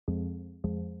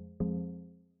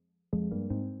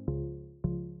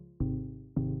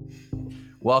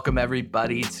Welcome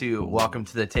everybody to Welcome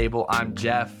to the Table. I'm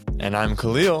Jeff. And I'm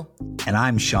Khalil. And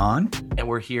I'm Sean. And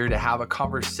we're here to have a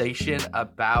conversation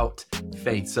about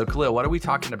faith. So Khalil, what are we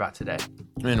talking about today?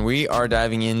 And we are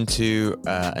diving into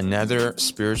another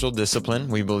spiritual discipline.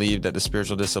 We believe that the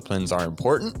spiritual disciplines are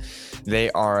important.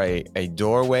 They are a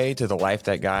doorway to the life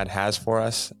that God has for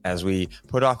us as we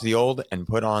put off the old and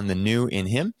put on the new in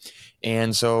Him.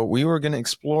 And so we were going to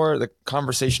explore the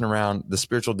conversation around the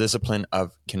spiritual discipline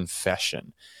of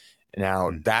confession.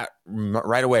 Now that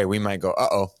right away we might go,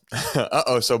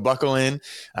 uh-oh. So buckle in.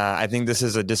 I think this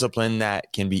is a discipline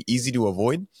that can be easy to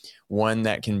avoid, one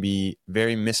that can be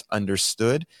very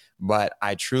misunderstood. But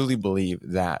I truly believe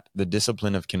that the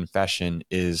discipline of confession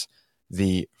is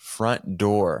the front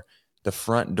door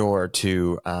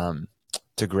to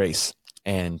grace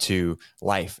and to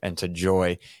life and to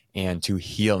joy and to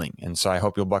healing. And so I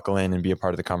hope you'll buckle in and be a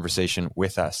part of the conversation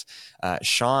with us.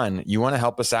 Sean, you want to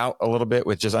help us out a little bit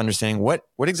with just understanding what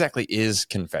exactly is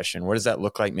confession? What does that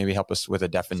look like? Maybe help us with a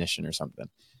definition or something.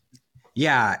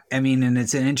 Yeah, I mean, and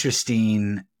it's an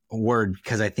interesting word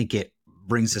because I think it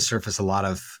brings to surface a lot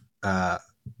of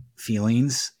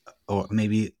feelings or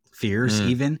maybe fears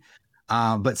even.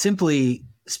 But simply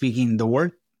speaking, the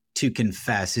word to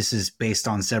confess, this is based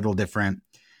on several different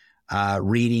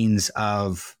readings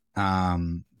of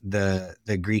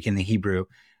the Greek and the Hebrew,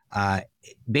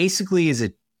 basically is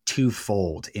a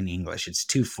twofold in English. It's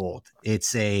twofold.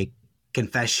 It's a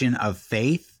confession of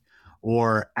faith,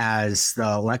 or as the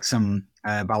Lexham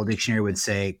Bible Dictionary would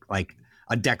say, like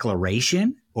a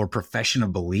declaration or profession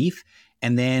of belief.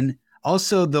 And then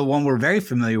also the one we're very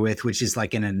familiar with, which is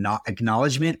like an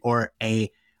acknowledgement or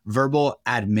a verbal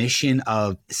admission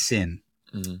of sin.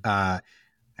 To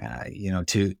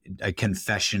a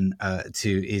confession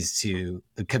the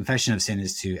confession of sin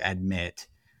is to admit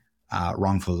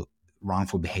wrongful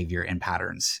behavior and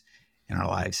patterns in our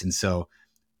lives. And so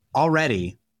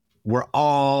already we're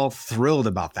all thrilled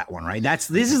about that one, right? This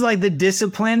is like the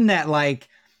discipline that like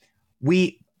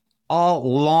we all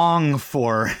long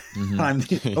for. I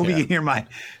hope you can hear my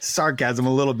sarcasm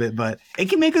a little bit, but it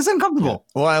can make us uncomfortable.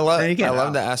 Well, I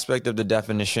love the aspect of the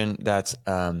definition that's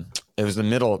it was the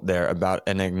middle there about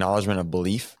an acknowledgement of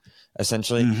belief,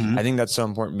 essentially. I think that's so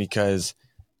important because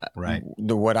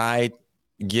what I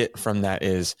get from that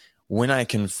is when I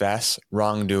confess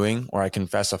wrongdoing or I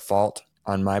confess a fault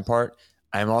on my part,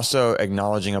 I'm also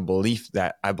acknowledging a belief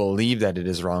that I believe that it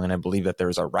is wrong and I believe that there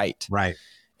is a right. Right.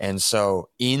 And so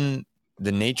in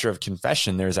the nature of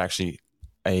confession, there's actually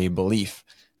a belief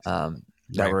that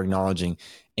we're acknowledging.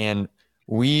 And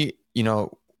we,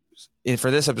 for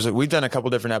this episode, we've done a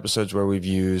couple different episodes where we've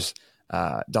used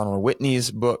Donald Whitney's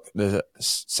book, The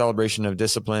Celebration of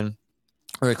Discipline,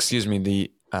 the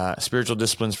Spiritual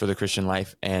Disciplines for the Christian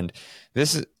Life. And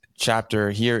this chapter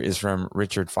here is from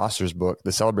Richard Foster's book,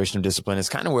 The Celebration of Discipline. Is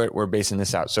kind of where we're basing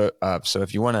this out. So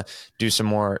if you want to do some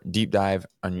more deep dive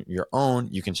on your own,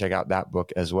 you can check out that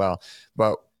book as well.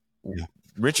 But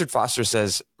Richard Foster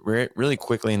says really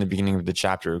quickly in the beginning of the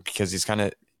chapter, because he's kind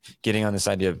of getting on this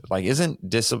idea of like, isn't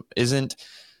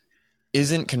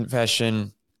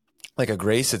confession like a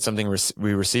grace? It's something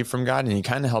we receive from God. And he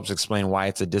kind of helps explain why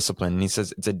it's a discipline. And he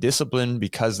says it's a discipline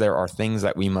because there are things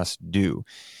that we must do.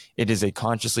 It is a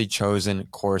consciously chosen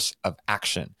course of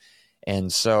action.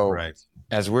 And so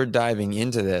as we're diving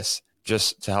into this,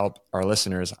 just to help our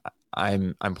listeners,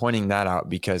 I'm pointing that out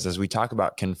because as we talk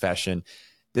about confession,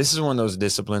 this is one of those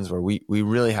disciplines where we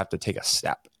really have to take a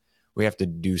step. We have to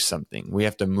do something. We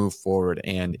have to move forward.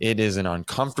 And it is an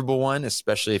uncomfortable one,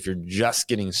 especially if you're just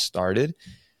getting started.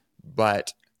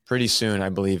 But pretty soon, I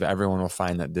believe everyone will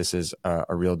find that this is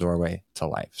a real doorway to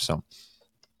life. So.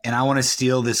 And I want to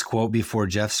steal this quote before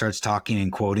Jeff starts talking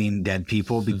and quoting dead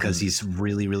people because he's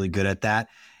really, really good at that.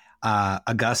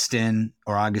 Augustine,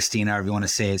 however you want to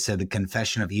say it, said the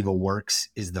confession of evil works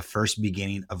is the first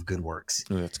beginning of good works.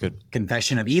 Ooh, that's good.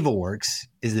 Confession of evil works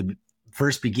is the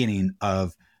first beginning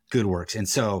of good works. And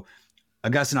so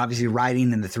Augustine, obviously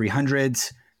writing in the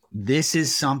 300s, this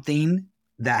is something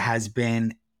that has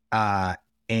been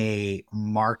a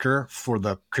marker for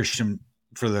the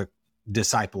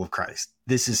disciple of Christ.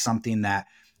 This is something that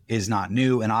is not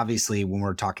new. And obviously, when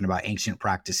we're talking about ancient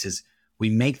practices, we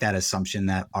make that assumption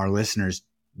that our listeners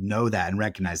know that and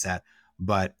recognize that,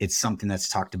 but it's something that's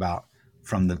talked about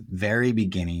from the very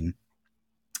beginning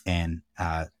and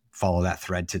follow that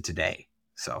thread to today.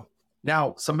 So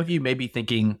now some of you may be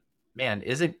thinking, man,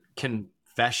 isn't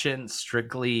confession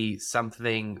strictly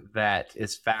something that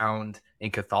is found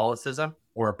in Catholicism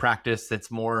or a practice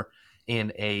that's more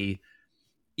in a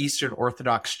Eastern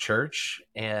Orthodox Church.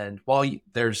 And while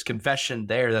there's confession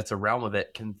there, that's a realm of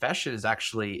it, confession is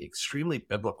actually extremely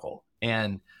biblical.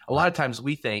 And a lot of times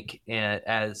we think,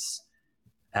 as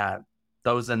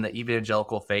those in the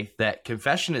evangelical faith, that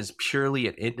confession is purely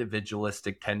an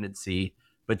individualistic tendency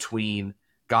between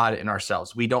God and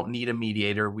ourselves. We don't need a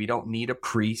mediator. We don't need a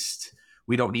priest.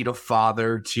 We don't need a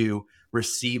father to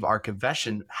receive our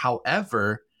confession.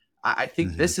 However, I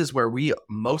think this is where we,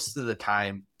 most of the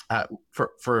time,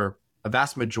 for a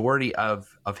vast majority of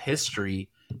history,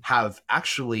 have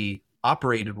actually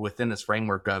operated within this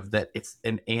framework of that it's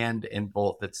an and in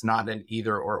both. It's not an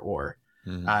either or.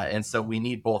 And so we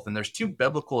need both. And there's two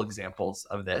biblical examples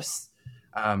of this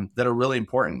that are really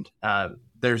important.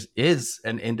 There is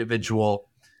an individual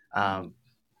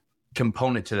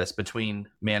component to this between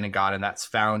man and God, and that's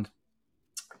found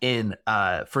in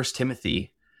 1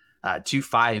 Timothy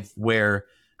 2:5, where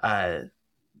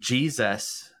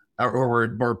Jesus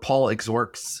or Paul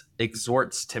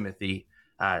exhorts Timothy,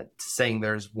 saying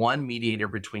there's one mediator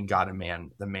between God and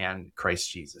man, the man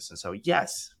Christ Jesus. And so,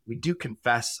 yes, we do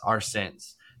confess our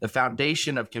sins. The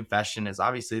foundation of confession is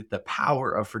obviously the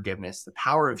power of forgiveness, the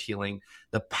power of healing,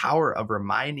 the power of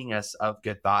reminding us of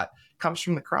good thought comes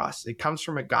from the cross. It comes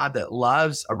from a God that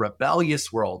loves a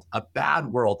rebellious world, a bad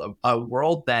world, a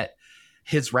world that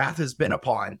his wrath has been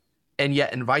upon, and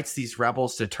yet invites these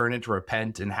rebels to turn and to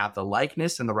repent and have the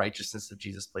likeness and the righteousness of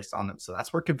Jesus placed on them. So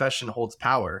that's where confession holds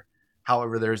power.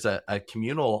 However, there's a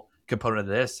communal component of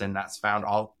this, and that's found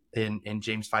all in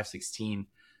James 5:16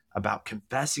 about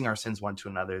confessing our sins one to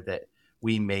another that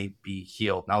we may be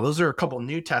healed. Now, those are a couple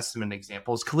New Testament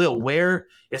examples. Khalil, where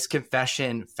is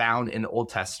confession found in the Old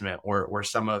Testament or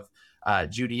some of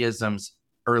Judaism's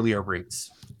earlier roots?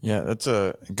 Yeah, that's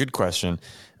a good question.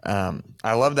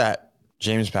 I love that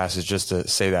James passage, just to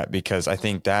say that, because I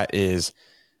think that is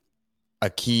a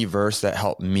key verse that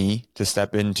helped me to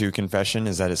step into confession,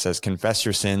 is that it says, confess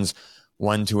your sins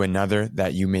one to another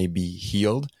that you may be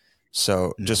healed.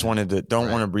 So just wanted to,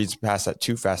 don't want to breeze past that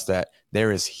too fast, that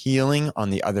there is healing on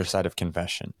the other side of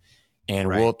confession. And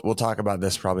we'll talk about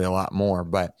this probably a lot more,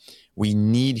 but we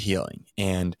need healing,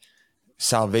 and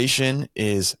salvation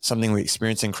is something we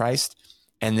experience in Christ.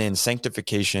 And then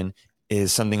sanctification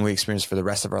is something we experience for the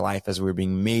rest of our life as we're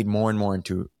being made more and more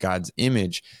into God's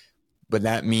image. But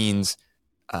that means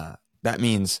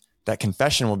that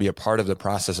confession will be a part of the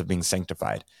process of being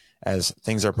sanctified. As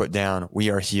things are put down, we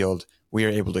are healed. We are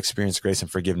able to experience grace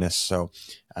and forgiveness. So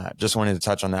just wanted to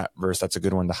touch on that verse. That's a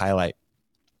good one to highlight.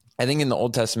 I think in the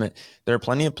Old Testament, there are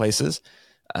plenty of places.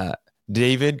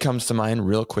 David comes to mind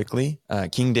real quickly.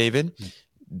 King David,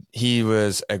 he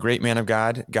was a great man of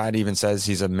God. God even says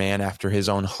he's a man after his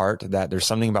own heart, that there's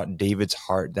something about David's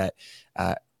heart that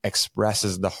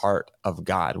expresses the heart of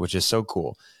God, which is so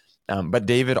cool. But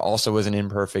David also was an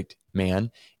imperfect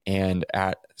man. And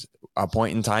at a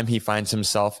point in time, he finds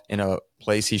himself in a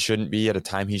place he shouldn't be at a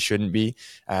time he shouldn't be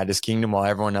at his kingdom while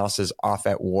everyone else is off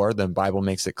at war. The Bible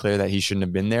makes it clear that he shouldn't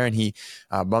have been there. And he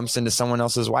bumps into someone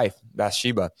else's wife,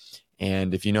 Bathsheba.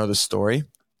 And if you know the story,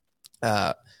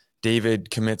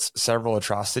 David commits several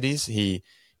atrocities. He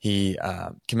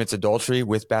commits adultery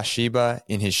with Bathsheba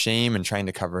in his shame and trying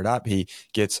to cover it up. He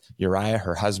gets Uriah,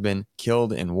 her husband,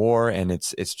 killed in war, and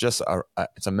it's just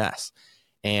it's a mess.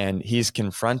 And he's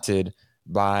confronted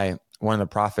by one of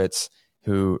the prophets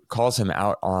who calls him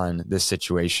out on this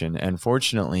situation. And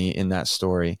fortunately, in that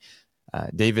story,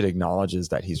 David acknowledges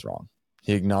that he's wrong.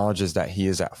 He acknowledges that he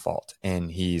is at fault,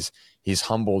 and he's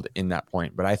humbled in that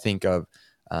point. But I think of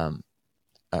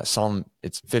Psalm,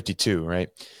 it's 52, right?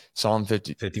 Psalm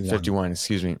 51,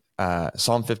 excuse me.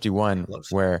 Psalm 51,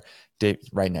 where Dave,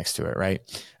 right next to it, right?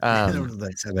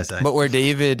 But where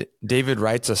David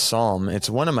writes a psalm, it's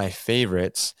one of my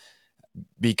favorites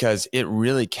because it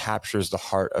really captures the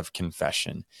heart of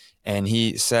confession. And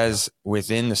he says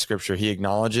within the scripture, he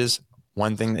acknowledges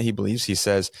one thing that he believes. He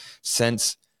says,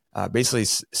 since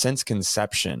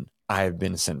conception, I have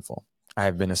been sinful. I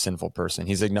have been a sinful person.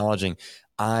 He's acknowledging,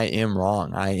 I am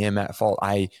wrong. I am at fault.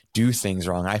 I do things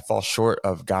wrong. I fall short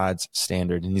of God's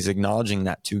standard. And he's acknowledging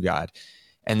that to God.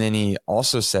 And then he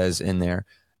also says in there,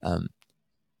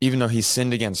 even though he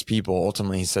sinned against people,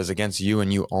 ultimately he says, against you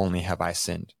and you only have I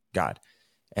sinned, God.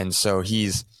 And so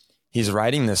he's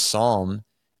writing this psalm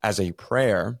as a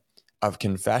prayer of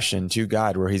confession to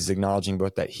God, where he's acknowledging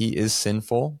both that he is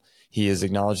sinful. He is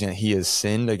acknowledging that he has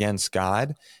sinned against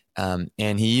God. And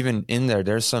he even in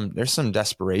there's some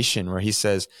desperation where he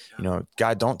says,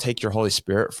 God, don't take your Holy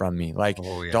Spirit from me. Like,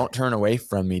 don't turn away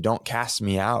from me. Don't cast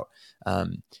me out.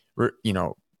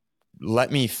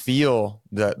 Let me feel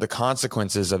the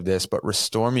consequences of this, but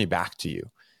restore me back to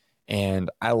you. And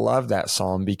I love that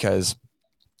psalm because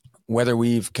whether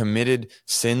we've committed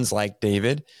sins like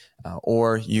David,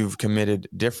 or you've committed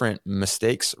different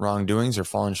mistakes, wrongdoings, or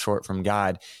fallen short from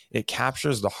God, it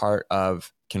captures the heart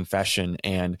of confession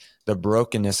and the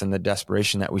brokenness and the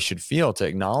desperation that we should feel to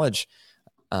acknowledge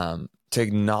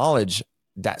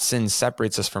that sin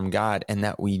separates us from God and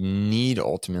that we need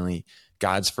ultimately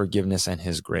God's forgiveness and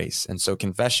his grace. And so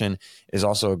confession is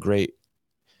also a great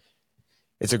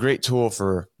tool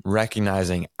for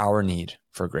recognizing our need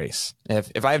for grace.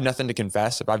 If I have nothing to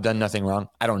confess, if I've done nothing wrong,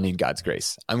 I don't need God's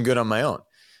grace. I'm good on my own.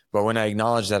 But when I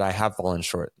acknowledge that I have fallen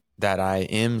short, that I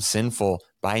am sinful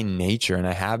by nature, and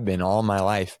I have been all my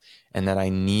life, and that I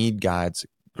need God's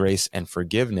grace and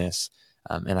forgiveness,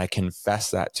 and I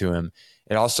confess that to him,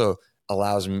 it also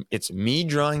allows me, it's me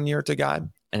drawing near to God,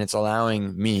 and it's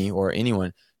allowing me or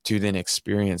anyone to then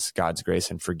experience God's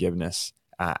grace and forgiveness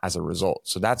as a result.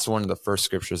 So that's one of the first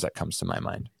scriptures that comes to my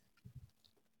mind.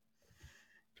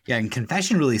 Yeah, and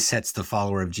confession really sets the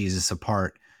follower of Jesus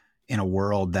apart in a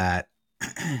world that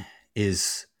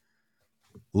is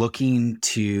looking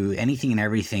to anything and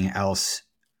everything else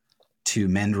to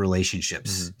mend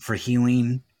relationships, for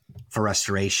healing, for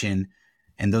restoration,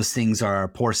 and those things are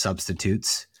poor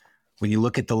substitutes. When you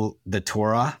look at the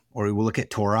Torah, or we will look at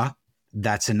Torah,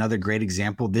 that's another great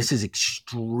example. This is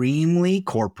extremely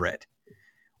corporate.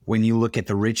 When you look at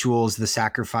the rituals, the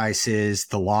sacrifices,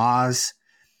 the laws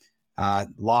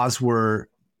were,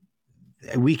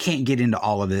 we can't get into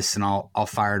all of this, and I'll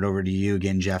fire it over to you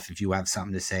again, Jeff, if you have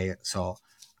something to say. So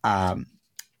the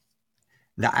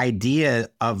idea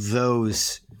of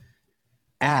those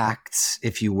acts,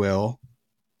 if you will,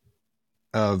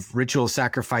 of ritual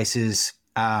sacrifices,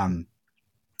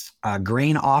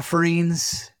 grain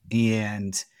offerings,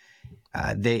 and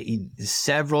they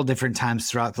several different times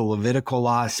throughout the Levitical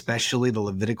law, especially the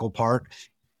Levitical part,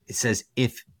 it says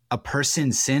if a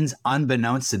person sins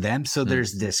unbeknownst to them. So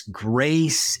there's this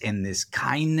grace and this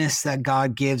kindness that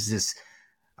God gives, this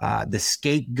the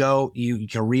scapegoat. You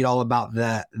can read all about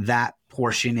that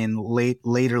portion in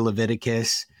later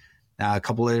Leviticus a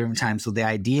couple of different times. So the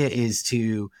idea is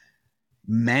to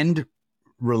mend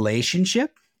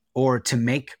relationship, or to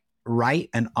make right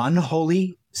an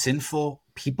unholy, sinful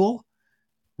people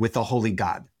with a holy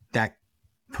God. That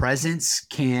presence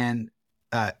can,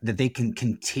 that they can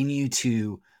continue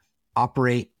to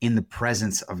operate in the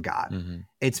presence of God.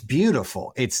 It's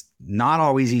beautiful. It's not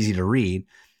always easy to read,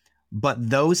 but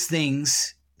those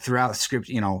things throughout script,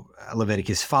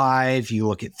 Leviticus 5, you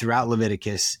look at throughout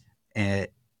Leviticus,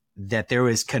 that there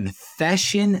was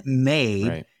confession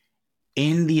made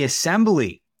in the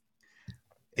assembly.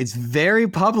 It's very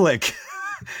public.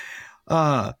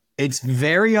 It's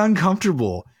very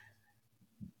uncomfortable,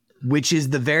 which is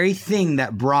the very thing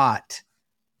that brought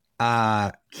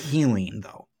healing,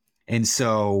 though. And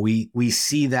so we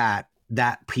see that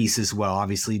piece as well.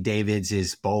 Obviously, David's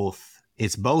is both.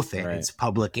 It's both. Right. It's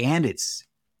public and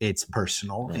it's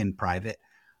personal and private.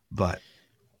 But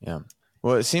yeah,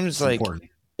 well, it seems like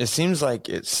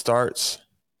it starts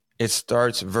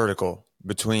vertical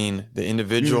between the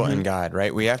individual and God.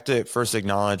 Right. We have to first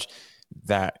acknowledge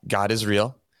that God is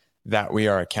real, that we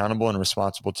are accountable and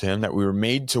responsible to him, that we were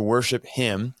made to worship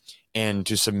him and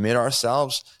to submit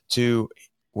ourselves to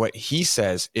what he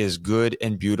says is good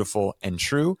and beautiful and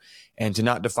true, and to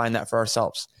not define that for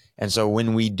ourselves. And so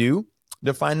when we do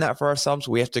define that for ourselves,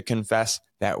 we have to confess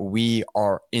that we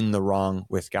are in the wrong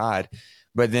with God.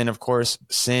 But then, of course,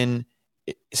 sin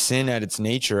at its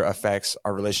nature affects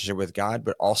our relationship with God,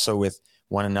 but also with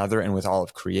one another and with all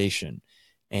of creation.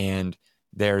 And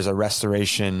there's a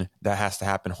restoration that has to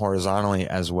happen horizontally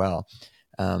as well.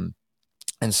 And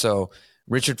so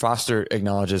Richard Foster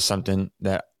acknowledges something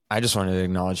that I just wanted to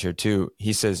acknowledge here too.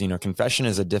 He says, confession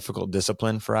is a difficult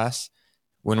discipline for us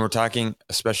when we're talking,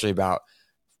 especially about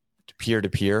peer to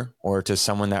peer or to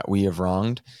someone that we have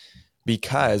wronged,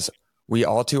 because we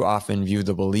all too often view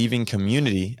the believing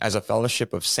community as a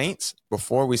fellowship of saints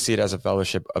before we see it as a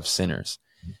fellowship of sinners.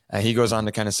 He goes on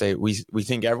to kind of say, we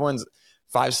think everyone's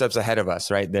 5 steps ahead of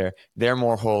us, right? They're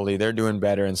more holy, they're doing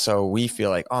better. And so we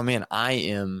feel like, oh man, I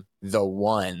am the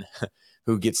one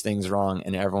who gets things wrong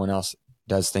and everyone else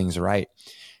does things right.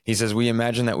 He says, we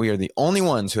imagine that we are the only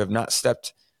ones who have not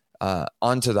stepped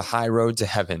onto the high road to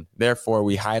heaven. Therefore,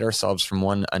 we hide ourselves from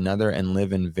one another and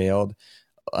live in veiled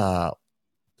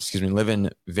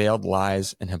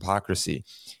lies and hypocrisy.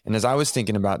 And as I was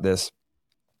thinking about this,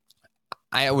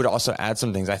 I would also add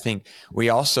some things. I think we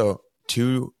also,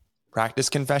 to practice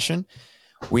confession,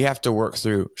 we have to work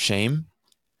through shame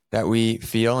that we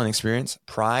feel and experience,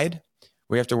 pride.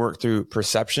 We have to work through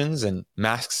perceptions and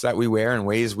masks that we wear and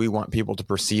ways we want people to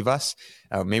perceive us.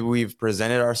 Maybe we've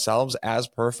presented ourselves as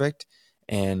perfect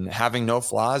and having no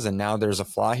flaws, and now there's a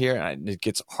flaw here. And it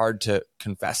gets hard to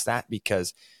confess that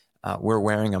because we're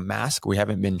wearing a mask. We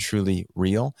haven't been truly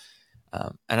real.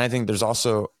 And I think there's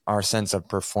also our sense of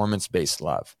performance-based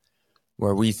love,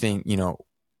 where we think,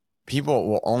 people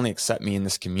will only accept me in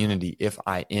this community if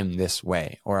I am this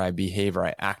way, or I behave or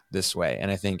I act this way.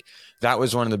 And I think that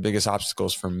was one of the biggest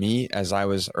obstacles for me as I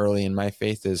was early in my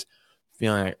faith, is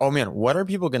feeling like, oh man, what are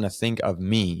people going to think of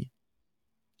me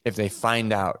if they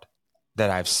find out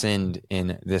that I've sinned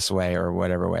in this way or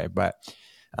whatever way? But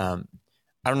I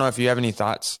don't know if you have any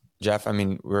thoughts, Jeff. I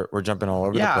mean, we're jumping all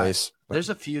over the place. There's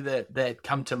a few that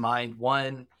come to mind.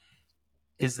 One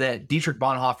is that Dietrich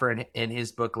Bonhoeffer in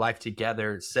his book Life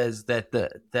Together says that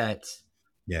the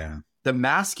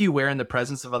mask you wear in the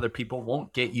presence of other people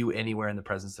won't get you anywhere in the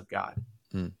presence of God.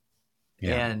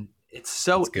 And it's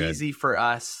so easy for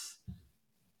us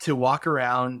to walk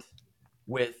around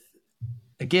without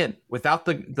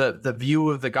the view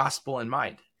of the gospel in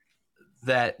mind,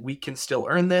 that we can still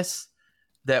earn this,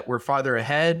 that we're farther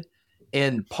ahead.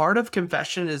 And part of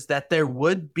confession is that there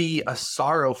would be a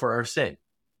sorrow for our sin.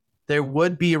 There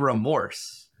would be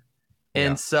remorse.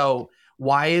 And so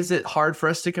why is it hard for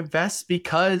us to confess?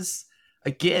 Because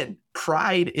again,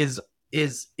 pride is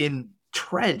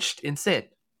entrenched in sin.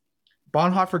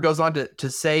 Bonhoeffer goes on to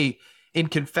say, in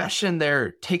confession,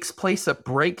 there takes place a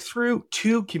breakthrough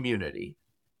to community.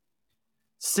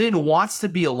 Sin wants to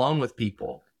be alone with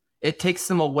people. It takes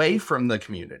them away from the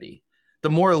community. The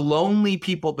more lonely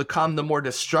people become, the more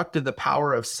destructive the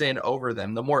power of sin over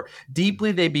them. The more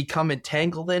deeply they become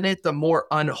entangled in it, the more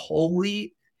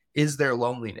unholy is their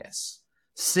loneliness.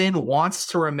 Sin wants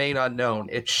to remain unknown.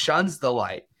 It shuns the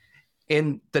light.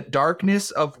 In the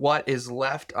darkness of what is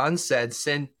left unsaid,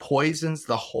 sin poisons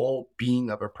the whole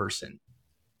being of a person.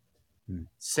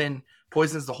 Sin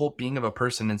poisons the whole being of a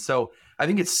person. And so I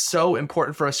think it's so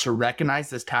important for us to recognize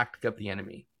this tactic of the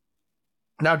enemy.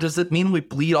 Now, does it mean we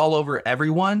bleed all over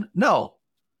everyone? No.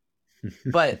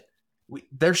 But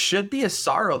there should be a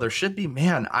sorrow. There should be,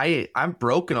 man, I'm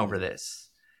broken over this.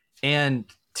 And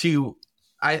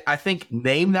I think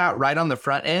name that right on the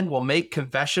front end will make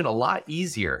confession a lot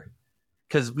easier,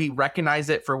 because we recognize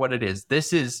it for what it is.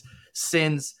 This is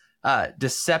sin's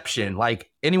deception. Like,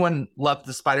 anyone loved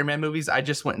the Spider-Man movies? I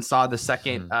just went and saw the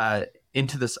second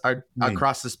Into this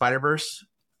Across the Spider-Verse.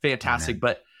 Fantastic.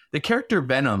 But the character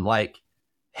Venom,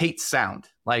 hates sound.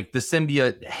 Like, the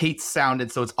symbiote hates sound,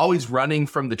 and so it's always running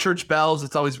from the church bells.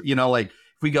 It's always, if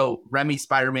we go Remy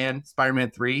Spider-Man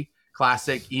 3,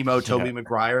 classic emo Tobey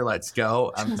Maguire, let's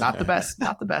go. Not the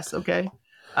best, okay.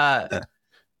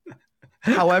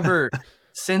 However,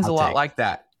 sin's a lot like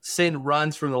that. Sin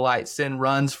runs from the light. Sin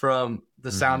runs from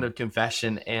the sound of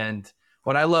confession. And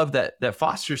what I love that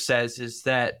Foster says is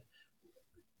that,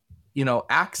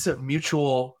 acts of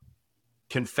mutual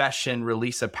confession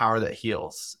release a power that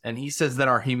heals. And he says that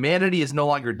our humanity is no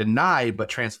longer denied, but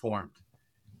transformed.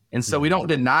 And so we don't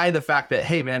deny the fact that,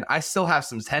 hey, man, I still have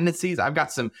some tendencies. I've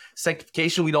got some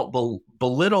sanctification. We don't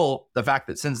belittle the fact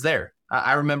that sin's there.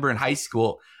 I remember in high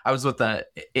school, I was with a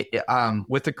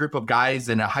group of guys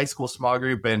in a high school small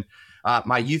group, and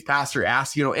my youth pastor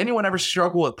asked, anyone ever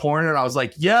struggle with porn? And I was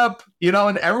like, yep,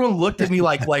 and everyone looked at me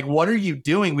like, what are you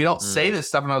doing? We don't say this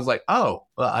stuff. And I was like, oh,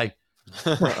 well,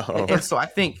 and so I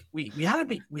think we have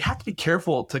to be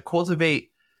careful to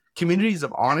cultivate communities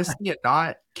of honesty, and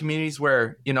not communities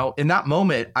where, in that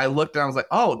moment I looked and I was like,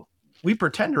 oh, we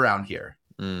pretend around here.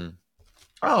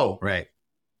 Oh, right.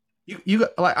 You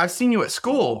like, I've seen you at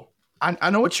school. I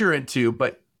know what you're into,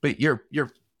 but you're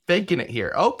faking it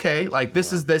here. Okay. Like,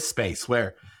 this is this space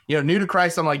where, new to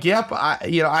Christ, I'm like, yep,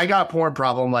 I got a porn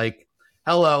problem. Like,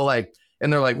 hello. Like,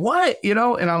 and they're like, what, and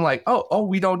I'm like, oh,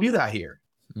 we don't do that here.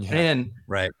 Yeah. And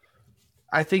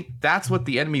I think that's what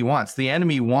the enemy wants. The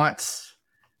enemy wants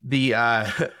the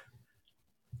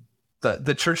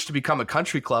church to become a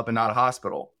country club and not a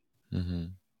hospital.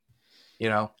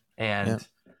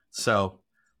 So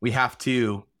we have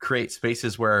to create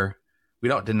spaces where we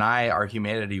don't deny our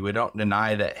humanity. We don't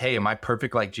deny that, hey, am I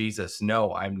perfect like Jesus?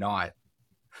 No, I'm not.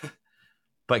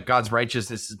 But God's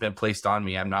righteousness has been placed on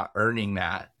me. I'm not earning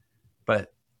that.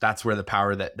 But that's where the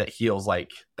power that heals,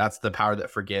 that's the power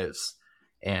that forgives.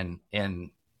 And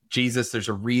Jesus, there's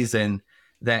a reason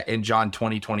that in John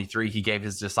 20:23, he gave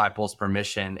his disciples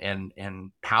permission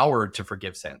and power to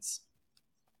forgive sins.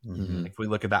 If we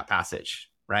look at that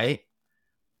passage, right?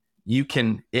 You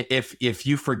can, if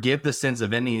you forgive the sins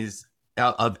of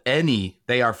any,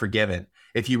 they are forgiven.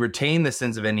 If you retain the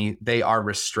sins of any, they are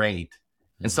restrained.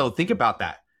 And so think about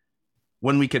that.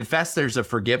 when we confess, there's a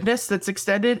forgiveness that's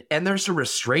extended and there's a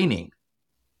restraining.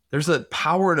 There's a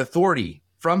power and authority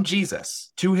from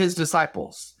Jesus to his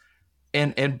disciples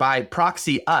and by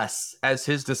proxy us as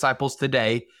his disciples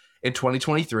today in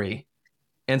 2023.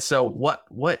 And so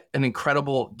what an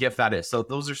incredible gift that is. So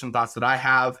those are some thoughts that I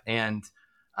have. And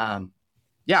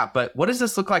but what does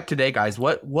this look like today, guys?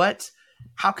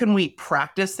 How can we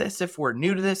practice this if we're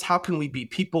new to this? How can we be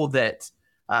people that,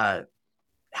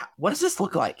 what does this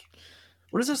look like?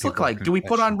 What does this look like? Do we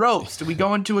put on robes? Do we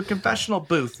go into a confessional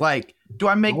booth? Like,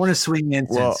 I want to swing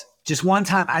incense. Just one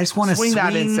time. I just want to swing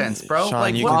that incense, bro. Sean,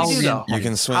 like, what do you do though? You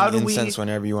can swing incense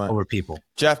whenever you want. Over people.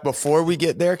 Jeff, before we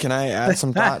get there, can I add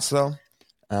some thoughts though?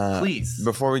 Please.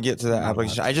 Before we get to the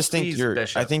application, I just think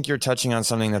you're touching on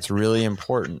something that's really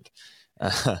important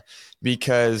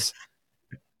because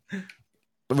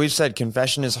we've said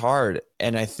confession is hard.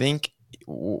 And I think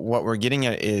what we're getting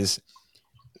at is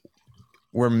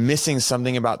we're missing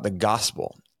something about the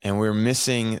gospel, and we're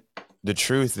missing the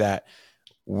truth that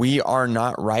we are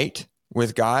not right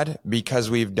with God because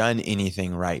we've done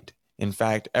anything right. In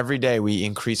fact, every day we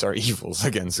increase our evils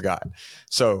against God.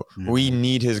 So we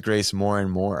need his grace more and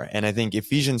more. And I think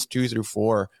Ephesians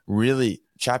 2-4 really,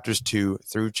 chapters 2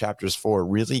 through chapters 4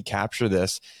 really capture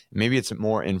this. Maybe it's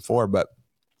more in 4, but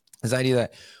this idea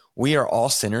that we are all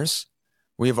sinners.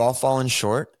 We have all fallen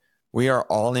short. We are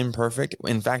all imperfect.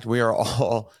 In fact, we are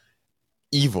all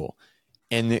evil.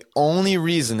 And the only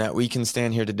reason that we can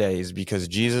stand here today is because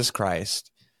Jesus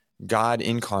Christ, God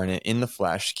incarnate in the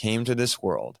flesh, came to this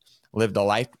world, lived a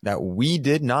life that we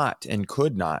did not and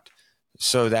could not,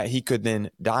 so that he could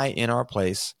then die in our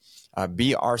place,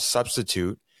 be our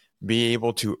substitute, be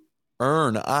able to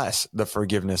earn us the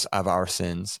forgiveness of our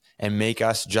sins and make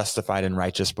us justified and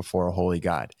righteous before a holy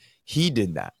God. He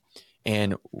did that.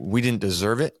 And we didn't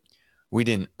deserve it. We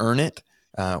didn't earn it.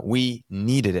 We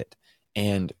needed it.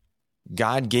 And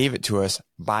God gave it to us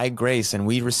by grace, and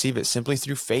we receive it simply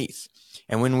through faith.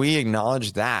 And when we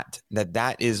acknowledge that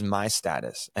is my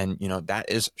status, and that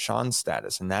is Sean's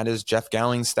status, and that is Jeff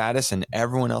Gowling's status, and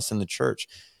everyone else in the church,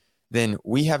 then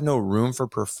we have no room for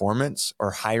performance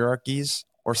or hierarchies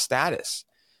or status.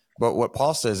 But what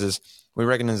Paul says is we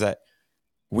recognize that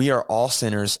we are all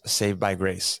sinners saved by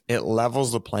grace. It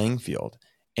levels the playing field,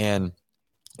 and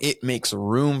it makes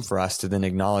room for us to then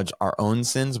acknowledge our own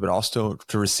sins, but also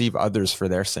to receive others for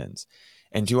their sins.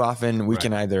 And too often we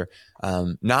can either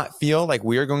not feel like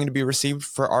we are going to be received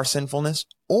for our sinfulness,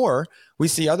 or we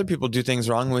see other people do things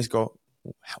wrong and we go,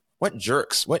 what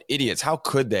jerks, what idiots, how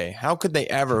could they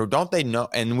ever, don't they know?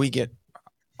 And we get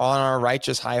on our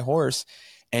righteous high horse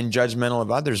and judgmental of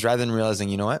others rather than realizing,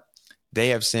 you know what, they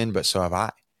have sinned, but so have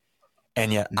I.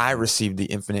 And yet I received the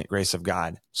infinite grace of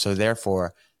God. So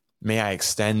therefore, may I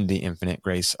extend the infinite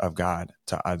grace of God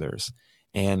to others.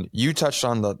 And you touched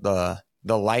on the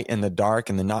light and the dark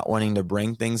and the not wanting to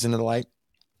bring things into the light.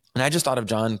 And I just thought of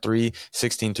John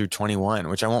 3:16-21,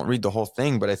 which I won't read the whole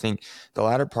thing, but I think the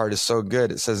latter part is so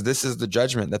good. It says, this is the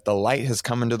judgment, that the light has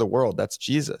come into the world. That's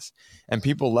Jesus. And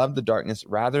people love the darkness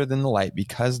rather than the light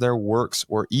because their works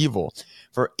were evil.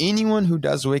 For anyone who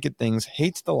does wicked things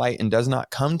hates the light and does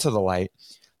not come to the light,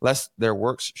 lest their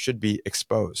works should be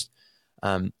exposed.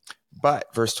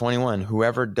 But verse 21,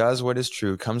 whoever does what is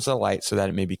true comes to the light so that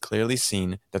it may be clearly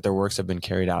seen that their works have been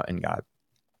carried out in God.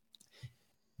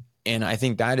 And I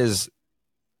think that is,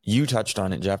 you touched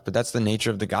on it, Jeff, but that's the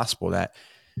nature of the gospel, that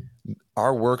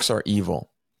our works are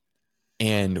evil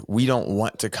and we don't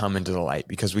want to come into the light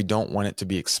because we don't want it to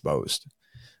be exposed.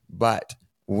 But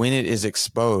when it is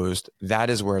exposed, that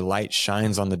is where light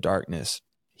shines on the darkness,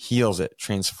 heals it,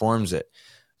 transforms it.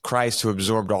 Christ, who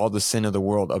absorbed all the sin of the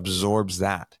world, absorbs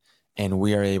that, and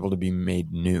we are able to be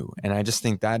made new. And I just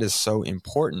think that is so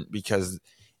important, because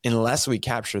unless we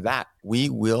capture that, we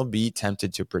will be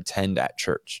tempted to pretend at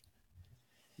church.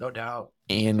 No doubt.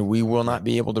 And we will not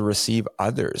be able to receive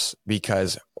others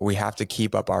because we have to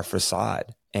keep up our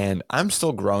facade. And I'm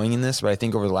still growing in this, but I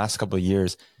think over the last couple of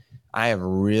years, I have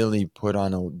really put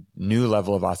on a new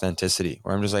level of authenticity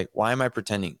where I'm just like, why am I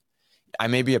pretending? I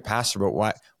may be a pastor, but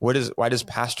why does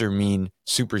pastor mean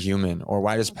superhuman? Or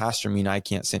why does pastor mean I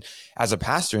can't sin? As a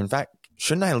pastor, in fact,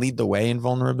 shouldn't I lead the way in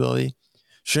vulnerability?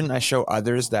 Shouldn't I show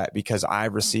others that because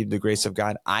I've received the grace of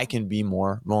God, I can be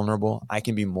more vulnerable, I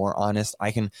can be more honest,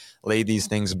 I can lay these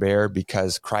things bare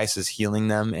because Christ is healing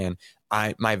them and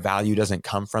my value doesn't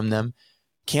come from them?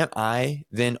 Can't I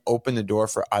then open the door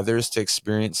for others to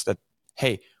experience that,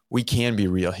 hey, we can be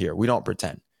real here. We don't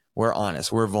pretend. We're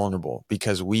honest. We're vulnerable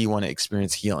because we want to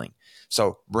experience healing.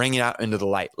 So bring it out into the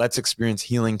light. Let's experience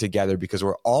healing together because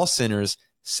we're all sinners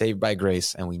saved by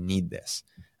grace and we need this.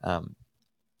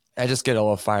 I just get a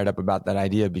little fired up about that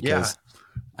idea because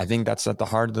I think that's at the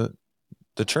heart of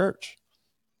the church.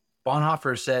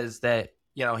 Bonhoeffer says that,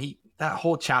 that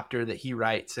whole chapter that he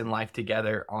writes in Life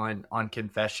Together on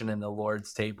confession and the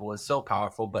Lord's table is so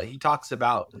powerful, but he talks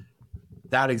about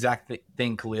that exact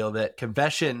thing, Khalil, that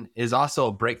confession is also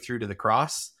a breakthrough to the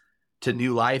cross, to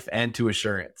new life, and to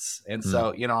assurance. And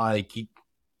so, like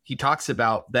he talks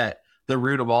about that the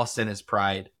root of all sin is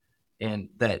pride, and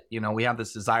that, we have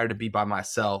this desire to be by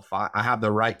myself. I have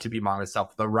the right to be by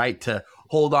myself, the right to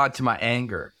hold on to my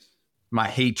anger, my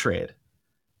hatred,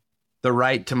 the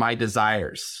right to my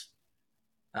desires,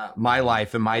 my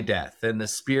life and my death. And the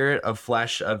spirit of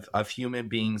flesh of human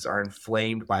beings are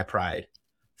inflamed by pride.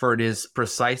 For it is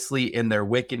precisely in their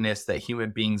wickedness that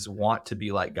human beings want to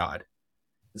be like God.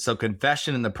 So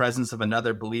confession in the presence of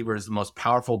another believer is the most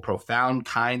powerful, profound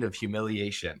kind of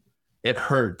humiliation. It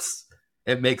hurts.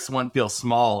 It makes one feel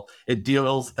small. It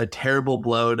deals a terrible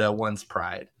blow to one's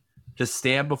pride. To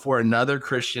stand before another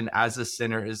Christian as a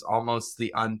sinner is almost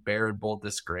the unbearable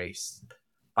disgrace.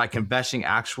 By confessing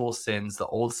actual sins, the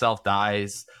old self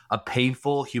dies a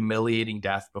painful, humiliating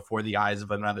death before the eyes of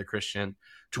another Christian,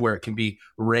 to where it can be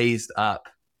raised up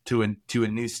to a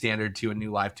new standard, to a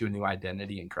new life, to a new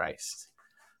identity in Christ.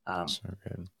 So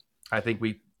good. I think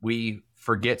we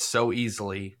forget so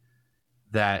easily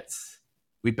that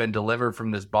we've been delivered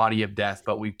from this body of death,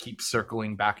 but we keep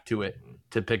circling back to it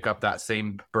to pick up that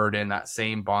same burden, that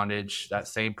same bondage, that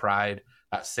same pride,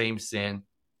 that same sin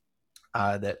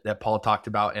that Paul talked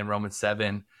about in Romans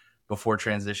 7 before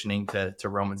transitioning to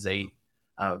Romans 8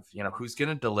 of, who's going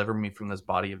to deliver me from this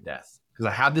body of death? Because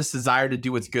I have this desire to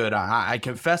do what's good. I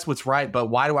confess what's right, but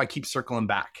why do I keep circling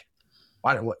back?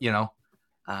 Why do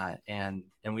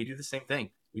and we do the same thing.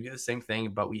 We do the same thing,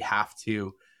 but we have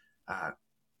to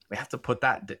put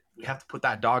that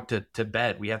dog to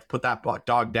bed. We have to put that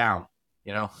dog down.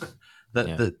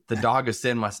 The dog of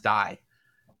sin must die,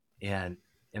 and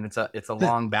it's a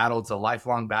long battle. It's a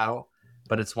lifelong battle,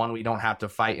 but it's one we don't have to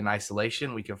fight in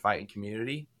isolation. We can fight in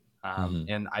community.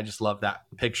 And I just love that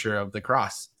picture of the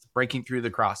cross. It's breaking through the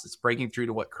cross. It's breaking through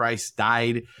to what Christ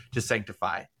died to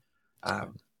sanctify,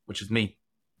 which is me.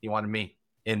 He wanted me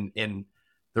in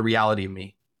the reality of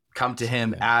me. Come to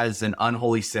him as an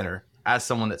unholy sinner, as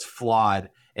someone that's flawed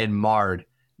and marred.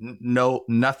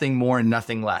 Nothing more and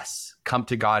nothing less. Come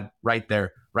to God right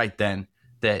there, right then,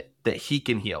 that he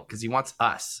can heal, because he wants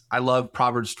us. I love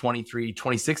Proverbs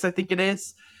 23:26, I think it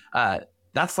is.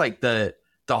 That's like the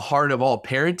heart of all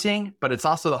parenting, but it's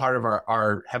also the heart of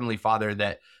our Heavenly Father,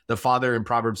 that the Father in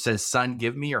Proverbs says, son,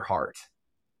 give me your heart.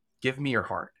 Give me your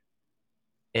heart.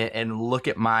 And look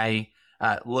at my,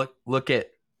 look at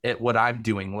what I'm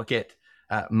doing. Look at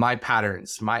my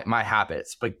patterns, my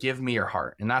habits, but give me your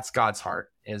heart. And that's God's heart,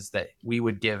 is that we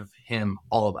would give him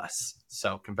all of us.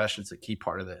 So confession is a key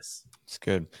part of this. It's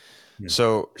good. Yeah.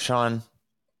 So Sean,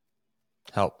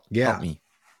 help me.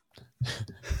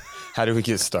 How do we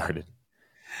get started?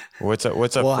 What's a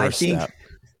first step?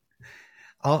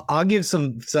 I'll give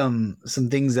some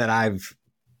things that I've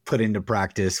put into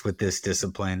practice with this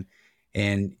discipline,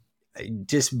 and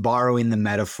just borrowing the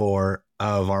metaphor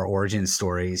of our origin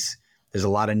stories. There's a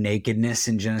lot of nakedness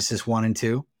in Genesis 1 and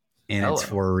 2, and it's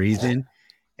for a reason.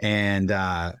 And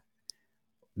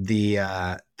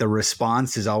the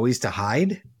response is always to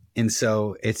hide. And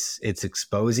so it's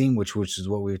exposing, which is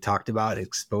what we've talked about,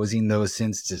 exposing those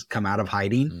sins to come out of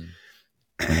hiding.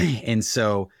 And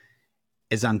so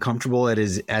as uncomfortable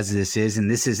as this is,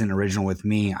 and this isn't original with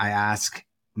me, I ask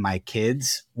my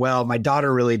kids, well, my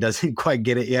daughter really doesn't quite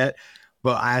get it yet,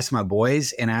 but I ask my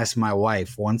boys and I ask my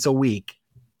wife once a week,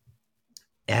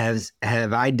 have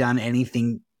I done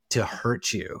anything to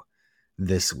hurt you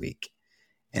this week?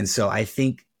 And so I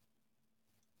think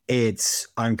it's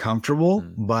uncomfortable,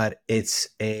 but it's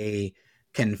a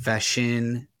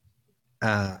confession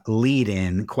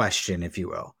lead-in question, if you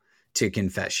will, to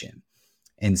confession.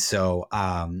 And so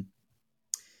I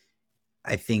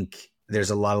think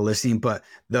there's a lot of listening, but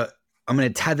I'm going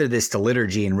to tether this to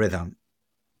liturgy and rhythm.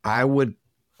 I would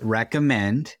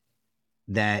recommend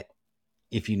that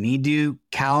if you need to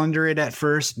calendar it at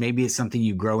first, maybe it's something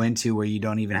you grow into where you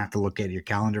don't even have to look at your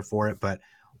calendar for it, but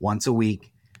once a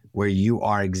week where you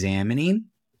are examining,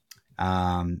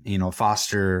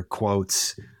 Foster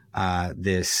quotes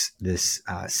this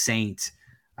saint,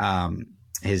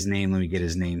 his name, let me get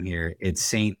his name here. It's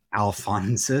Saint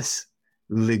Alphonsus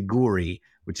Liguori,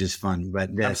 which is fun. But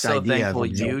I'm so thankful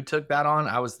you took that on.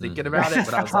 I was thinking about it,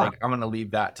 but I was like, I'm going to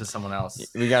leave that to someone else.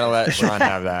 We got to let Sean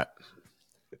have that.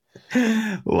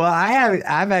 Well,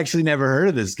 I've actually never heard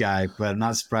of this guy, but I'm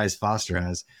not surprised Foster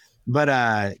has.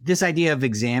 But this idea of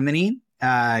examining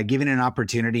given an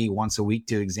opportunity once a week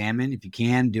to examine. If you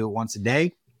can, do it once a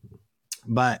day.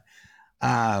 But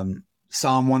Psalm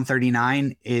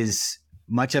 139 is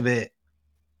much of it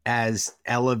as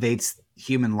elevates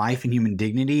human life and human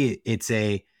dignity. It's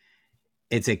a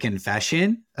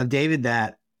confession of David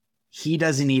that he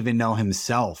doesn't even know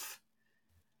himself,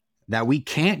 that we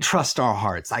can't trust our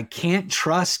hearts. I can't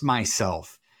trust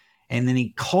myself. And then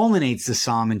he culminates the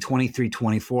psalm in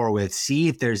 23:24 with, see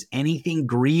if there's anything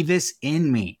grievous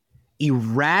in me,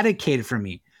 eradicate it from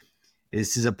me.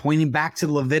 This is a pointing back to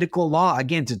the Levitical law,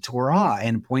 again, to Torah,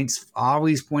 and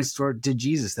always points to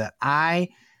Jesus, that I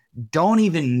don't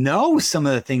even know some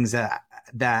of the things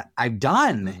that I've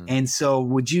done. Mm-hmm. And so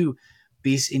would you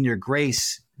be in your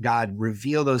grace, God,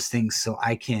 reveal those things so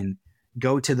I can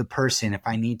go to the person if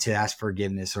I need to ask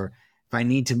forgiveness, or if I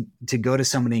need to go to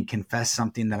somebody and confess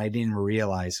something that I didn't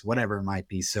realize, whatever it might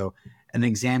be. So an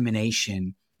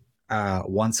examination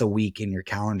once a week in your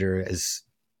calendar is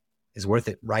worth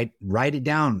it. Write it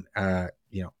down. That's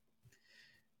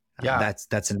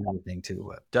another thing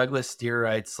too. Douglas Steer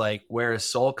writes, like, where a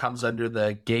soul comes under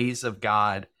the gaze of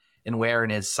God, and where in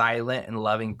his silent and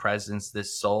loving presence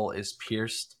this soul is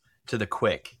pierced to the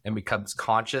quick and becomes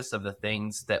conscious of the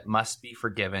things that must be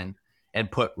forgiven and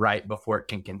put right before it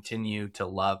can continue to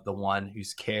love the one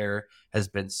whose care has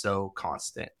been so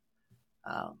constant.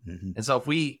 And so if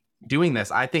we doing this,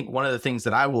 I think one of the things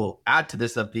that I will add to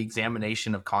this of the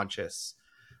examination of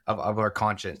our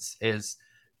conscience is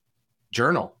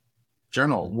journal.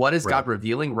 What is God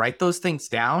revealing? Write those things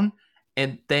down,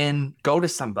 and then go to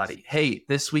somebody. Hey,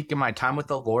 this week in my time with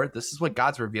the Lord, this is what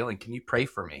God's revealing. Can you pray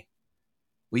for me?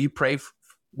 Will you pray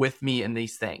with me in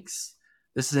these things?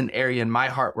 This is an area in my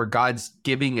heart where God's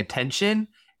giving attention,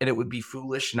 and it would be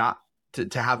foolish not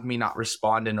to have me not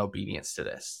respond in obedience to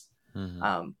this.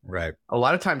 Right. A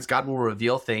lot of times God will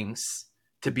reveal things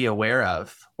to be aware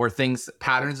of, or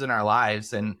patterns in our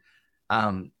lives, and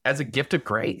as a gift of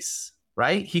grace,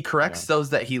 right? He corrects those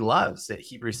that he loves. That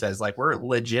Hebrews says, like, we're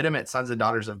legitimate sons and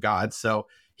daughters of God. So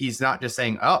he's not just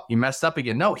saying, oh, you messed up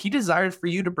again. No, he desired for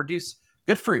you to produce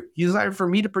good fruit. He desired for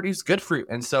me to produce good fruit.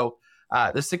 And so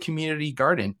this is a community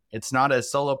garden. It's not a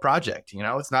solo project.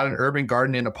 It's not an urban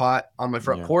garden in a pot on my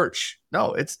front porch.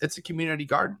 No, it's a community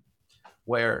garden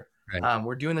where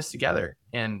we're doing this together,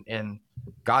 and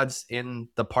God's in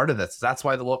the part of this. That's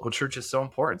why the local church is so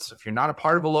important. So if you're not a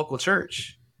part of a local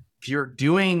church, if you're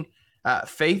doing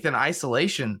faith in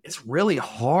isolation, it's really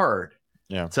hard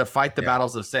to fight the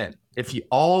battles of sin. If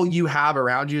all you have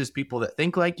around you is people that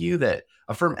think like you, that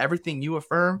affirm everything you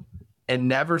affirm, and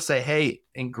never say, hey,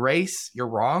 in grace, you're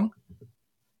wrong,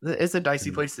 it's a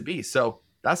dicey place to be. So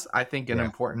that's, I think, an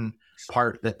important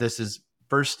part, that this is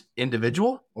first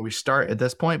individual, where we start at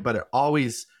this point, but it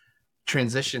always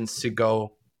transitions to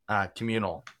go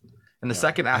communal. And the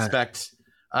second aspect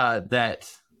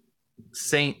that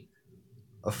Saint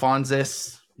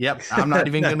Alphonsus, I'm not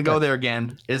even going to go there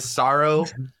again, is sorrow.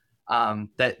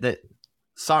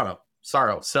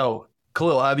 Sorrow. So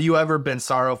Khalil, have you ever been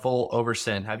sorrowful over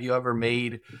sin? Have you ever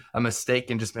made a mistake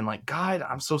and just been like, God,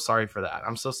 I'm so sorry for that.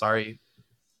 I'm so sorry.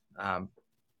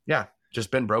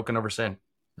 Just been broken over sin.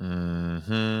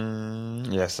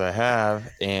 Yes, I have.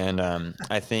 And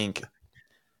I think,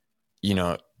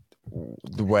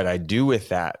 what I do with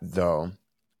that, though,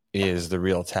 is the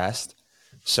real test.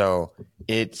 So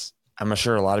I'm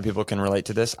sure a lot of people can relate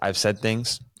to this. I've said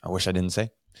things I wish I didn't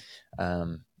say,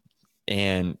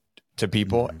 and to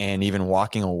people, and even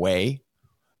walking away.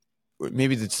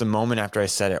 Maybe it's the moment after I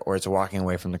said it, or it's walking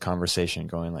away from the conversation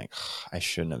going like, I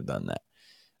shouldn't have done that.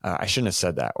 I shouldn't have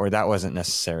said that, or that wasn't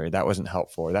necessary. That wasn't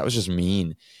helpful, or that was just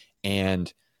mean.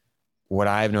 And what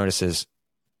I've noticed is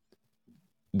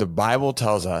the Bible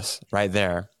tells us right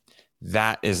there,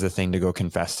 that is the thing to go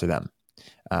confess to them.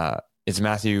 It's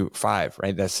Matthew 5,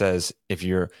 right? That says, if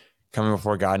you're coming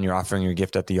before God and you're offering your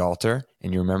gift at the altar,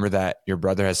 and you remember that your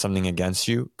brother has something against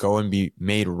you, go and be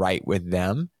made right with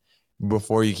them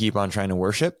before you keep on trying to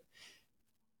worship.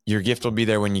 Your gift will be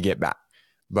there when you get back.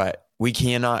 But we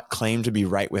cannot claim to be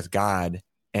right with God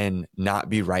and not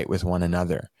be right with one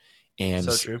another.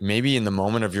 And so maybe in the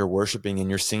moment of your worshiping and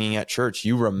you're singing at church,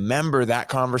 you remember that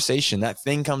conversation, that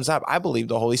thing comes up. I believe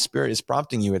the Holy Spirit is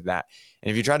prompting you with that.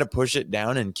 And if you try to push it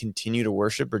down and continue to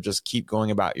worship, or just keep going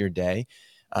about your day,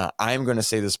 I'm going to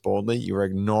say this boldly: you are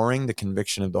ignoring the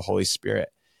conviction of the Holy Spirit,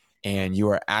 and you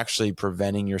are actually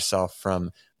preventing yourself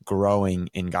from growing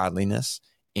in godliness,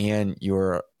 and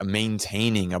you're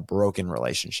maintaining a broken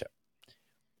relationship.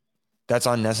 That's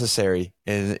unnecessary,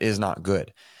 is not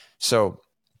good. So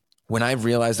when I've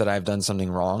realized that I've done something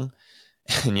wrong,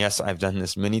 and yes, I've done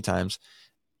this many times,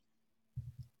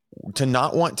 to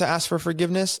not want to ask for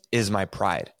forgiveness is my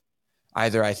pride.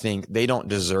 Either I think they don't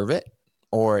deserve it,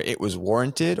 or it was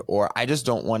warranted, or I just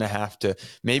don't want to have to.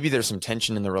 Maybe there's some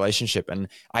tension in the relationship, and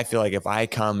I feel like if I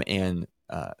come and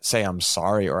say I'm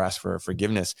sorry or ask for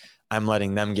forgiveness, I'm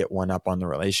letting them get one up on the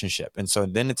relationship. And so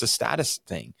then it's a status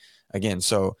thing again.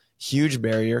 So huge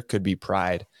barrier could be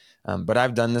pride. But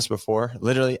I've done this before,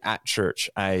 literally at church.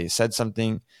 I said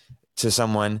something to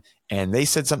someone and they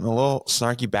said something a little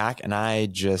snarky back, and I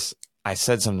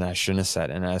said something I shouldn't have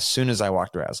said. And as soon as I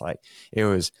walked away, I was like,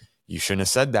 you shouldn't have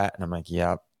said that. And I'm like,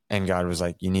 yep. And God was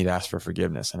like, you need to ask for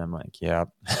forgiveness. And I'm like, yep.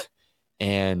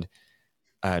 And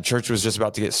church was just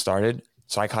about to get started.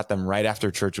 So I caught them right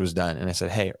after church was done. And I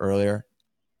said, hey, earlier,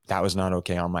 that was not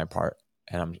okay on my part.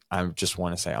 And I just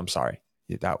want to say, I'm sorry.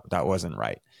 That wasn't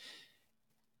right.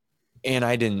 And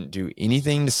I didn't do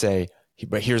anything to say,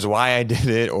 but here's why I did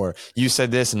it, or you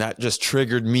said this and that just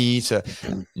triggered me to,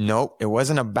 nope, it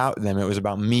wasn't about them. It was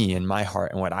about me and my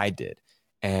heart and what I did.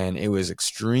 And it was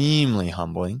extremely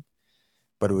humbling,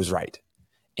 but it was right.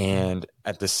 And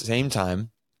at the same time,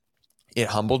 it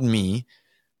humbled me,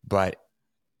 but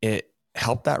it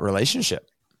helped that relationship.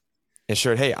 It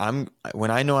showed, hey,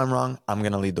 when I know I'm wrong, I'm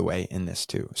going to lead the way in this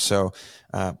too. So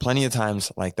plenty of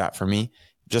times like that for me.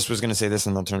 Just was going to say this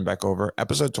and I'll turn it back over.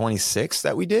 Episode 26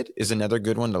 that we did is another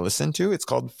good one to listen to. It's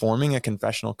called Forming a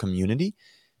Confessional Community.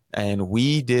 And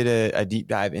we did a deep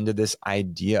dive into this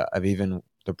idea of even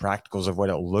the practicals of what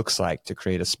it looks like to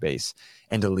create a space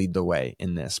and to lead the way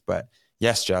in this. But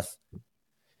yes, Jeff,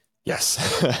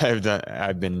 yes,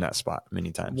 I've been in that spot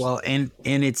many times. Well, and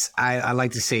it's, I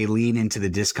like to say, lean into the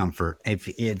discomfort. If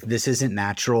this isn't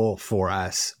natural for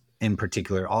us in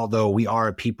particular, although we are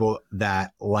a people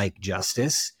that like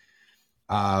justice,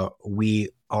 we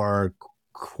are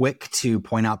quick to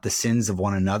point out the sins of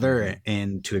one another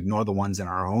and to ignore the ones in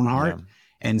our own heart. Yeah.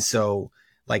 And so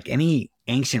like any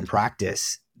ancient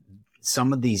practice,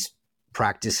 some of these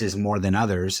practices more than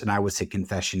others, and I would say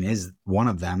confession is one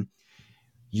of them,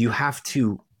 you have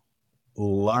to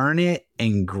learn it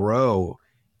and grow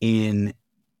in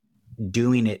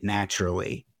doing it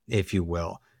naturally, if you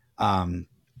will.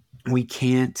 We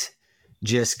can't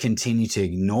just continue to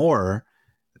ignore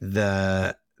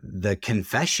the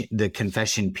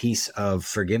confession piece of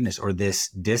forgiveness or this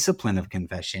discipline of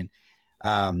confession,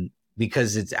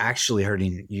 because it's actually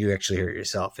hurting you. Actually hurt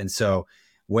yourself. And so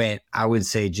when I would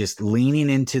say just leaning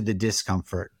into the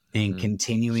discomfort and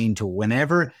continuing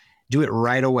to do it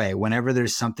right away, whenever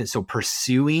there's something. So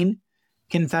pursuing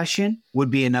confession would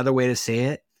be another way to say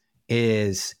it,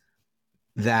 is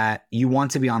that you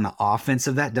want to be on the offense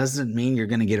of that. Doesn't mean you're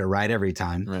going to get it right every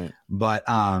time. Right. But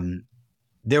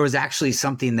there was actually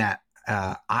something that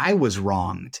I was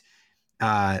wronged.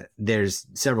 There's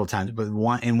several times, but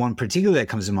one particular that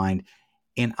comes to mind.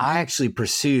 And I actually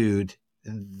pursued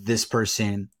this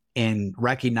person and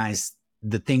recognized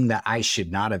the thing that I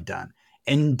should not have done,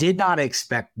 and did not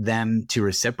expect them to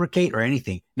reciprocate or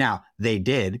anything. Now they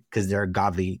did, because they're a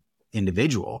godly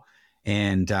individual,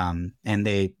 and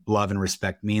they love and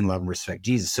respect me and love and respect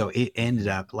Jesus. So it ended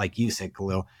up, like you said,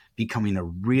 Khalil, becoming a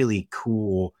really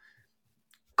cool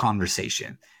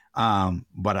conversation.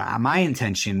 But my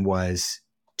intention was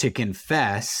to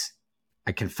confess.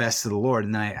 I confessed to the Lord,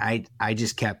 and then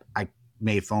I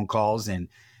made phone calls and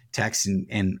texts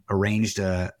and arranged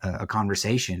a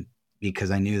conversation,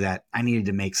 because I knew that I needed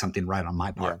to make something right on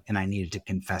my part, and I needed to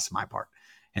confess my part.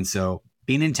 And so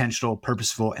being intentional,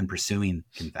 purposeful, and pursuing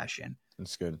confession.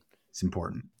 That's good. It's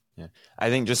important. Yeah. I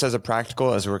think just as a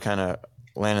practical, as we're kind of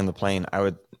landing the plane,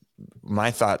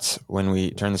 my thoughts when we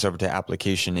turn this over to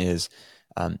application is,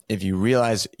 if you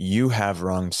realize you have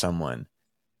wronged someone,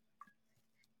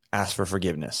 ask for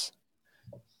forgiveness,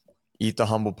 eat the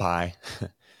humble pie,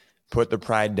 put the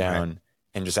pride down, right,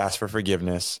 and just ask for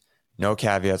forgiveness. No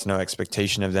caveats, no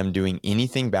expectation of them doing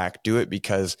anything back. Do it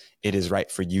because it is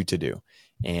right for you to do,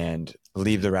 and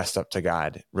leave the rest up to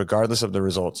God. Regardless of the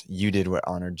results, you did what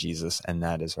honored Jesus, and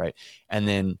that is right. And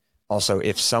then also,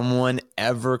 if someone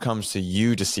ever comes to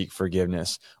you to seek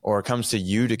forgiveness, or comes to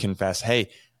you to confess, hey,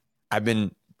 I've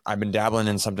been dabbling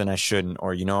in something I shouldn't,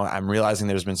 or, I'm realizing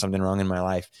there's been something wrong in my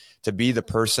life, to be the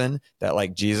person that,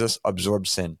 like Jesus,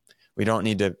 absorbs sin. We don't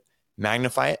need to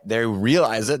magnify it. They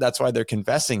realize it. That's why they're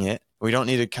confessing it. We don't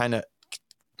need to kind of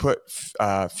put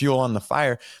fuel on the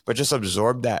fire, but just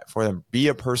absorb that for them. Be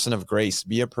a person of grace.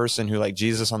 Be a person who, like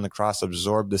Jesus on the cross,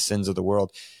 absorbed the sins of the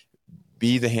world.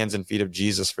 Be the hands and feet of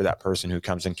Jesus for that person who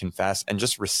comes and confess, and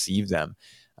just receive them.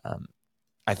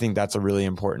 I think that's a really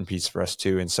important piece for us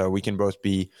too. And so we can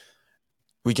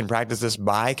practice this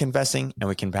by confessing, and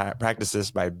we can practice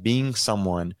this by being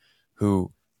someone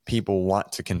who people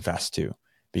want to confess to.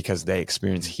 because they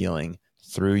experience healing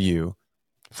through you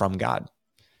from God.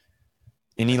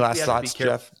 Any last thoughts,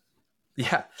 Jeff?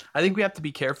 Yeah, I think we have to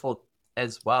be careful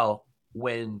as well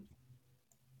when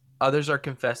others are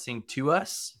confessing to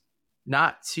us,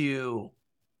 not to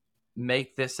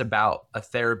make this about a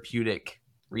therapeutic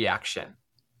reaction.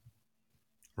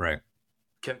 Right.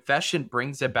 Confession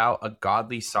brings about a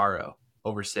godly sorrow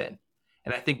over sin.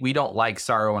 And I think we don't like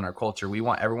sorrow in our culture. We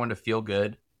want everyone to feel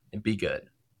good and be good.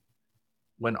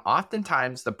 When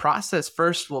oftentimes the process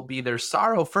first will be there's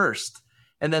sorrow first,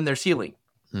 and then there's healing.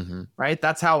 Mm-hmm. Right?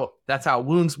 That's how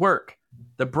wounds work.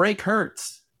 The break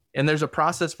hurts, and there's a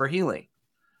process for healing.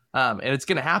 And it's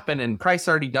going to happen, and Christ's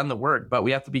already done the work, but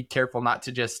we have to be careful not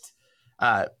to just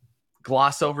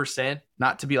gloss over sin,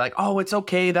 not to be like, oh, it's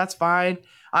okay, that's fine,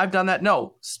 I've done that.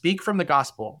 No, speak from the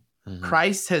gospel. Mm-hmm.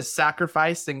 Christ has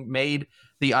sacrificed and made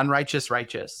the unrighteous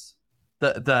righteous,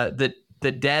 the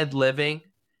dead living,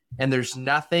 and there's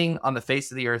nothing on the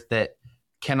face of the earth that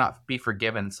cannot be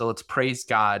forgiven. So let's praise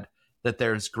God that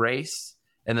there's grace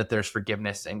and that there's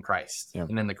forgiveness in Christ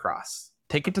and in the cross.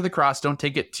 Take it to the cross. Don't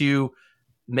take it to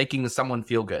making someone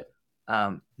feel good.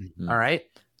 All right.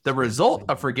 The result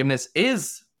of forgiveness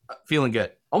is feeling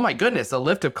good. Oh my goodness. A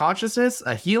lift of consciousness,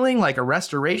 a healing, like a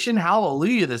restoration.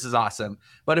 Hallelujah. This is awesome.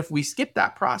 But if we skip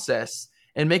that process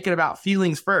and make it about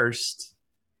feelings first,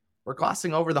 we're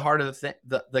glossing over the heart of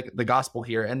the gospel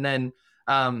here. And then,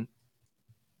 I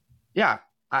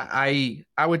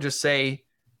would just say,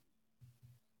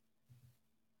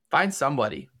 find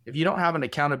somebody. If you don't have an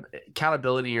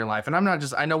accountability in your life, and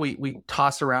I know we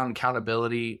toss around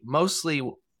accountability mostly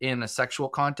in a sexual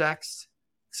context,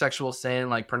 sexual sin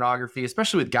like pornography,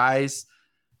 especially with guys.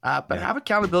 But have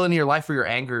accountability in your life for your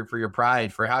anger, for your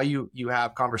pride, for how you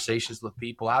have conversations with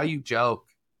people, how you joke.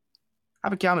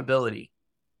 Have accountability.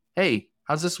 Hey,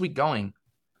 how's this week going?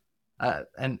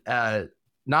 And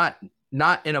not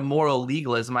in a moral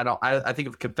legalism. I think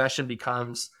if confession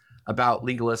becomes about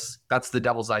legalists, that's the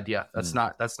devil's idea. That's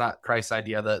not Christ's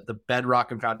idea. The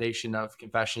bedrock and foundation of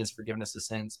confession is forgiveness of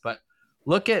sins. But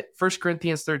look at 1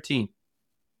 Corinthians 13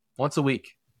 once a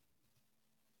week.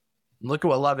 Look at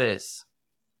what love is,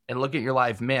 and look at your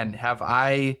life. Man,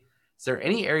 is there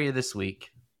any area this week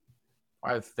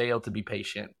where I've failed to be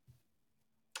patient?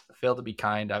 I failed to be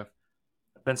kind. I've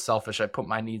been selfish. I put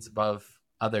my needs above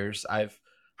others. I've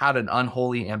had an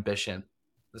unholy ambition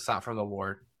that's not from the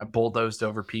Lord. I bulldozed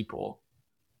over people.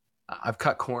 I've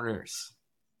cut corners.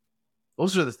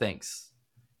 Those are the things.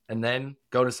 And then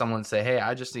go to someone and say, hey,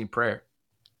 I just need prayer.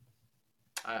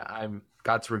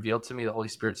 God's revealed to me, the Holy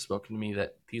Spirit's spoken to me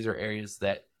that these are areas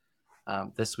that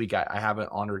this week I haven't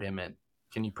honored him in.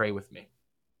 Can you pray with me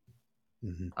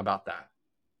about that?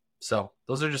 So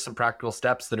those are just some practical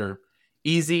steps that are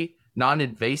easy,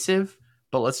 non-invasive,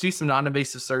 but let's do some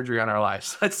non-invasive surgery on our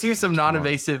lives. Let's do some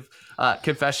non-invasive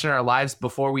confession in our lives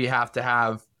before we have to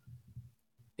have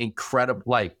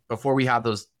before we have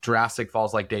those drastic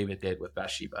falls like David did with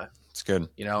Bathsheba. It's good.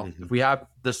 If we have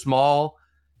the small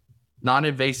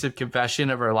non-invasive confession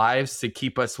of our lives to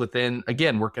keep us within,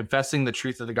 again, we're confessing the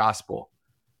truth of the gospel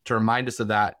to remind us of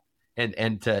that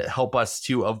and to help us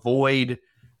to avoid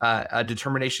a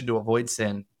determination to avoid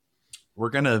sin. We're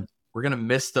going to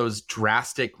miss those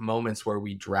drastic moments where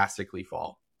we drastically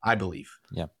fall, I believe.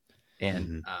 Yeah.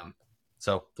 And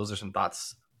so those are some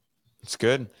thoughts. It's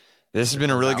good. This has been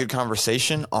a really good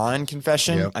conversation on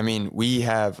confession. Yep. I mean,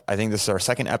 I think this is our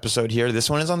second episode here. This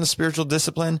one is on the spiritual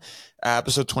discipline.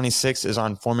 Episode 26 is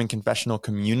on forming confessional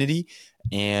community.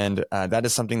 And that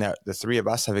is something that the three of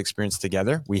us have experienced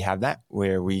together. We have that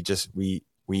where we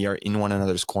are in one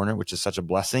another's corner, which is such a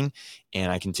blessing.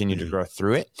 And I continue to grow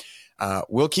through it.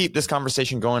 We'll keep this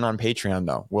conversation going on Patreon,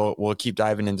 though. We'll keep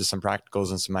diving into some practicals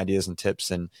and some ideas and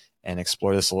tips and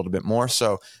explore this a little bit more.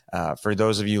 So for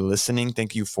those of you listening,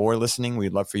 thank you for listening.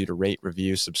 We'd love for you to rate,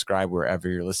 review, subscribe wherever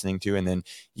you're listening to. And then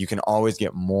you can always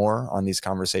get more on these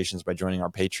conversations by joining our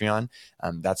Patreon.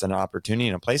 That's an opportunity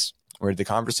and a place where the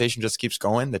conversation just keeps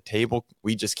going. The table,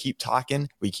 we just keep talking.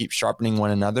 We keep sharpening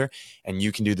one another, and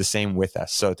you can do the same with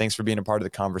us. So thanks for being a part of the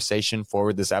conversation.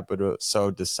 Forward this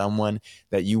episode to someone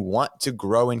that you want to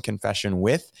grow in confession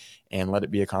with, and let it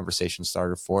be a conversation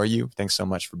starter for you. Thanks so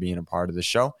much for being a part of the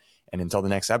show. And until the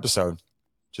next episode,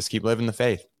 just keep living the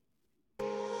faith.